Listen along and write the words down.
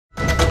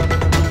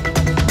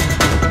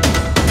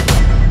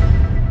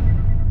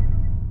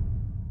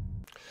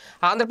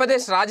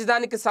ఆంధ్రప్రదేశ్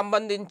రాజధానికి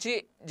సంబంధించి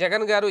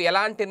జగన్ గారు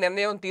ఎలాంటి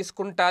నిర్ణయం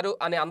తీసుకుంటారు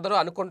అని అందరూ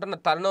అనుకుంటున్న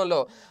తరుణంలో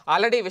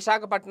ఆల్రెడీ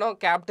విశాఖపట్నం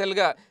క్యాపిటల్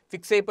గా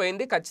ఫిక్స్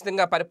అయిపోయింది.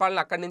 ఖచ్చితంగా పరిపాలన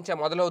అక్కడి నుంచే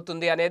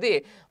మొదలవుతుంది అనేది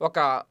ఒక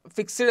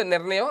ఫిక్స్డ్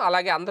నిర్ణయం.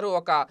 అలాగే అందరూ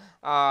ఒక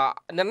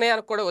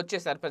నిర్ణయానికి కూడా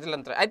వచ్చేసారు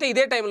ప్రజలంతా. అయితే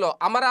ఇదే టైంలో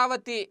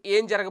అమరావతి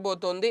ఏం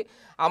జరగబోతోంది,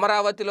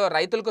 అమరావతిలో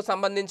రైతులకు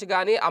సంబంధించి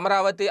కానీ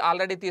అమరావతి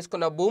ఆల్రెడీ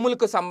తీసుకున్న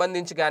భూములకు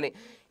సంబంధించి కానీ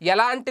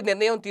ఎలాంటి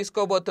నిర్ణయం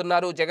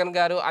తీసుకోబోతున్నారు జగన్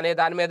గారు అనే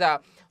దాని మీద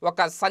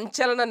ఒక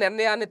సంచలన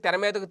నిర్ణయాన్ని తెర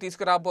మీదకు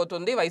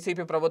తీసుకురాబోతుంది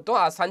వైసీపీ ప్రభుత్వం.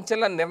 ఆ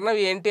సంచలన నిర్ణయం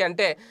ఏంటి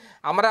అంటే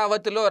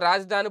అమరావతిలో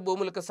రాజధాని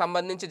భూములకు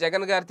సంబంధించి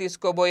జగన్ గారు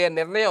తీసుకోబోయే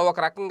నిర్ణయం ఒక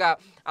రకంగా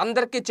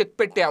అందరికీ చెక్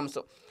పెట్టే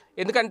అంశం.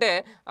 ఎందుకంటే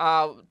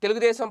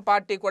తెలుగుదేశం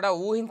పార్టీ కూడా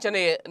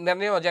ఊహించని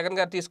నిర్ణయం జగన్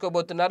గారు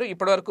తీసుకోబోతున్నారు.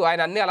 ఇప్పటివరకు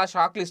ఆయన అన్ని అలా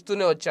షాక్లు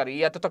ఇస్తూనే వచ్చారు. ఈ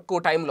అతి తక్కువ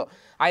టైంలో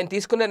ఆయన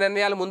తీసుకునే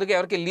నిర్ణయాలు ముందుగా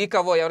ఎవరికి లీక్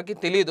అవ్వో, ఎవరికి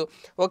తెలియదు.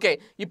 ఓకే,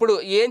 ఇప్పుడు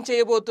ఏం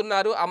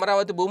చేయబోతున్నారు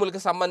అమరావతి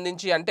భూములకు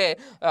సంబంధించి అంటే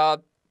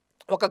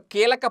ఒక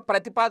కీలక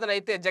ప్రతిపాదన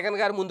అయితే జగన్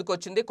గారు ముందుకు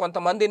వచ్చింది.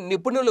 కొంతమంది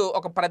నిపుణులు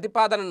ఒక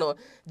ప్రతిపాదనను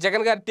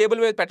జగన్ గారి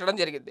టేబుల్ మీద పెట్టడం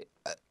జరిగింది.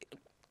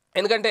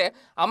 ఎందుకంటే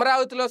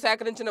అమరావతిలో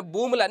సేకరించిన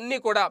భూములన్నీ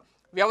కూడా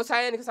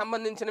వ్యవసాయానికి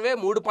సంబంధించినవే,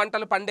 3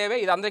 పంటలు పండేవే,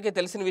 ఇది అందరికీ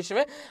తెలిసిన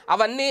విషయమే.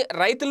 అవన్నీ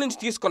రైతుల నుంచి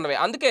తీసుకున్నవే.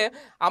 అందుకే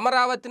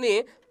అమరావతిని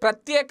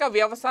ప్రత్యేక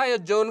వ్యవసాయ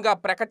జోన్గా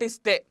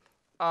ప్రకటిస్తే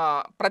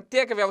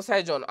ప్రత్యేక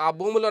వ్యవసాయ జోన్, ఆ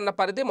భూములు ఉన్న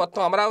పరిధి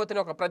మొత్తం అమరావతిని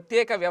ఒక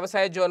ప్రత్యేక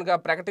వ్యవసాయ జోన్గా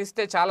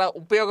ప్రకటిస్తే చాలా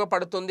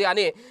ఉపయోగపడుతుంది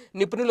అని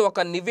నిపుణులు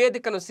ఒక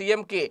నివేదికను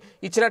సీఎంకి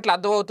ఇచ్చినట్లు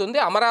అర్థమవుతుంది.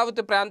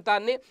 అమరావతి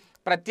ప్రాంతాన్ని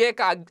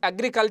ప్రత్యేక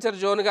అగ్రికల్చర్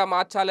జోన్గా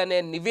మార్చాలనే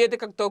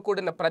నివేదికతో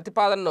కూడిన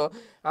ప్రతిపాదనను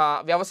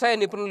వ్యవసాయ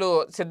నిపుణులు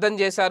సిద్ధం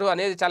చేశారు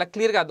అనేది చాలా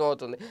క్లియర్గా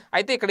అర్థమవుతుంది.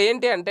 అయితే ఇక్కడ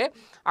ఏంటి అంటే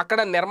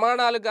అక్కడ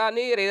నిర్మాణాలు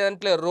కానీ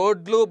లేదంటే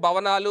రోడ్లు,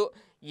 భవనాలు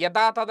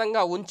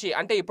యథాతథంగా ఉంచి,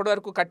 అంటే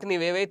ఇప్పటివరకు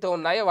కట్టినవి ఏవైతే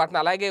ఉన్నాయో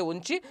వాటిని అలాగే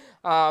ఉంచి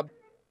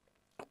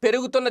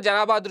పెరుగుతున్న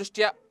జనాభా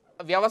దృష్ట్యా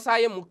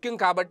వ్యవసాయం ముఖ్యం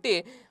కాబట్టి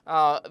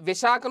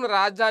విశాఖను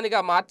రాజధానిగా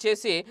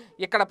మార్చేసి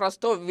ఇక్కడ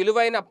ప్రస్తుతం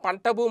విలువైన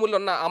పంట భూములు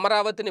ఉన్న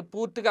అమరావతిని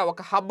పూర్తిగా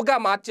ఒక హబ్గా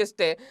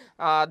మార్చేస్తే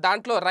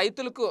దాంట్లో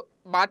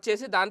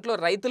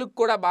రైతులకు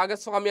కూడా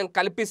భాగస్వామ్యం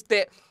కల్పిస్తే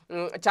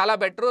చాలా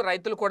బెటరు,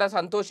 రైతులు కూడా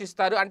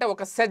సంతోషిస్తారు. అంటే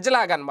ఒక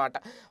సెజ్లాగా అనమాట,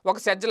 ఒక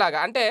సెజ్లాగా.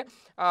 అంటే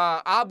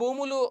ఆ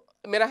భూములు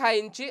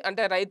మినహాయించి,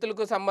 అంటే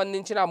రైతులకు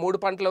సంబంధించిన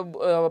 3 పంటలు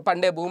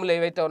పండే భూములు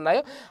ఏవైతే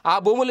ఉన్నాయో ఆ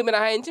భూములు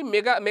మినహాయించి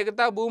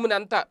మిగతా భూమిని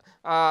అంతా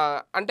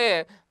అంటే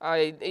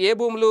ఏ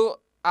భూములు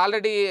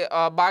ఆల్రెడీ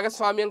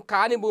భాగస్వామ్యం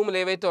కాని భూములు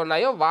ఏవైతే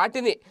ఉన్నాయో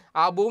వాటిని,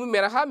 ఆ భూమి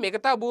మినహా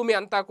మిగతా భూమి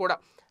అంతా కూడా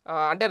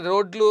అంటే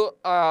రోడ్లు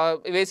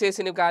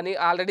వేసేసినవి కానీ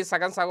ఆల్రెడీ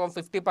సగం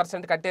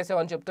 50%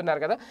 కట్టేసామని చెప్తున్నారు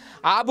కదా,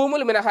 ఆ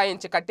భూములు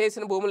మినహాయించి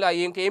కట్టేసిన భూములు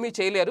ఇంకేమీ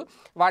చేయలేరు,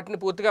 వాటిని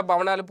పూర్తిగా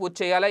భవనాలు పూర్తి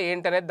చేయాలా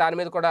ఏంటనేది దాని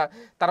మీద కూడా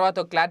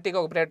తర్వాత క్లారిటీగా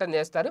ఒక ప్రకటన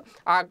చేస్తారు.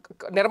 ఆ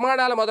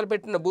నిర్మాణాలు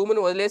మొదలుపెట్టిన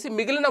భూమిని వదిలేసి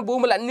మిగిలిన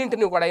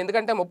భూములన్నింటినీ కూడా,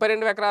 ఎందుకంటే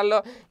 32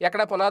 ఎకరాల్లో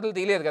ఎక్కడ పునాదులు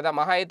తీయలేదు కదా,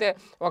 మహా అయితే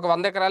ఒక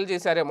 100 ఎకరాలు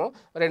చేశారేమో,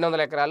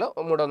 200 ఎకరాలు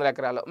 300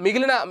 ఎకరాలు,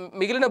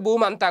 మిగిలిన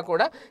భూమి అంతా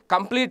కూడా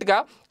కంప్లీట్గా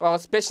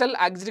స్పెషల్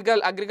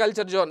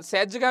అగ్రికల్చర్ జోన్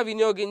సెజ్గా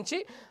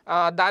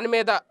దాని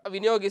మీద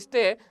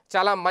వినియోగిస్తే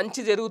చాలా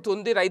మంచి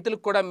జరుగుతుంది,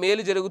 రైతులకు కూడా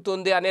మేలు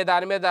జరుగుతుంది అనే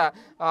దాని మీద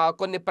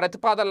కొన్ని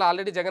ప్రతిపాదనలు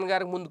ఆల్రెడీ జగన్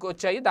గారికి ముందుకు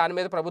వచ్చాయి. దాని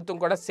మీద ప్రభుత్వం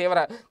కూడా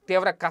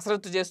తీవ్ర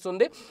కసరత్తు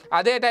చేస్తుంది.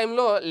 అదే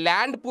టైంలో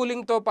ల్యాండ్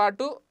పూలింగ్తో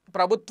పాటు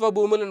ప్రభుత్వ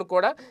భూములను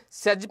కూడా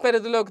సెజ్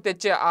పరిధిలోకి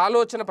తెచ్చే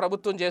ఆలోచన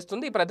ప్రభుత్వం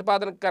చేస్తుంది. ఈ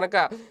ప్రతిపాదన కనుక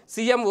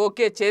సీఎం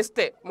ఓకే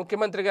చేస్తే,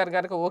 ముఖ్యమంత్రి గారు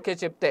కనుక ఓకే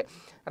చెప్తే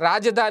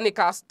రాజధాని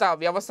కాస్త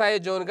వ్యవసాయ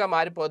జోన్గా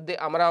మారిపోద్ది.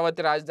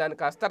 అమరావతి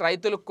రాజధాని కాస్త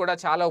రైతులకు కూడా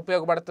చాలా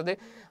ఉపయోగపడుతుంది.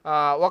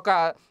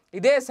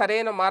 ఇదే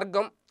సరైన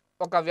మార్గం,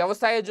 ఒక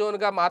వ్యవసాయ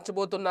జోన్గా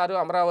మార్చబోతున్నారు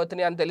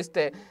అమరావతిని అని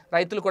తెలిస్తే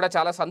రైతులు కూడా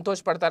చాలా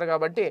సంతోషపడతారు.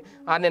 కాబట్టి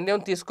ఆ నిర్ణయం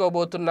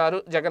తీసుకోబోతున్నారు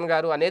జగన్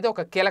గారు అనేది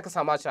ఒక కీలక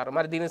సమాచారం.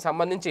 మరి దీనికి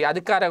సంబంధించి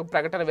అధికార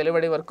ప్రకటన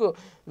వెలువడే వరకు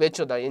వేచి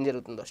చూద్దాం ఏం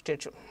జరుగుతుందో.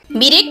 స్టేట్ చూడండి.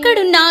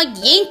 మీరెక్కడున్నా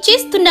ఏం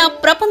చేస్తున్నా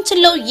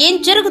ప్రపంచంలో ఏం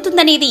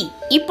జరుగుతుందనేది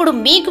ఇప్పుడు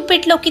మీ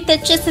గుప్పెట్లోకి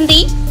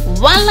తెచ్చేసింది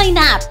ఆన్లైన్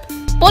యాప్.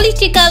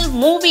 పొలిటికల్,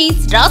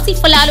 మూవీస్, రాశి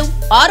ఫలాలు,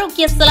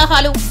 ఆరోగ్య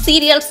సలహాలు,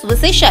 సీరియల్స్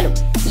విశేషాలు,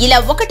 ఇలా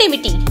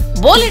ఒకటేమిటి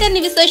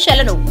బోలెడన్ని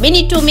విశేషాలను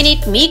మినిట్ టు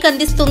మినిట్ మీకు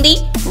అందిస్తుంది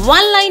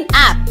ఆన్లైన్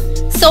యాప్.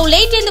 సో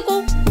లేట్ ఎందుకు,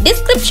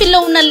 డిస్క్రిప్షన్ లో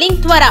ఉన్న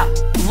లింక్ ద్వారా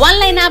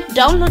ఆన్లైన్ యాప్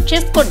డౌన్లోడ్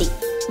చేసుకోండి.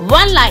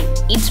 Online,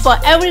 it's for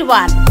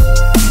everyone.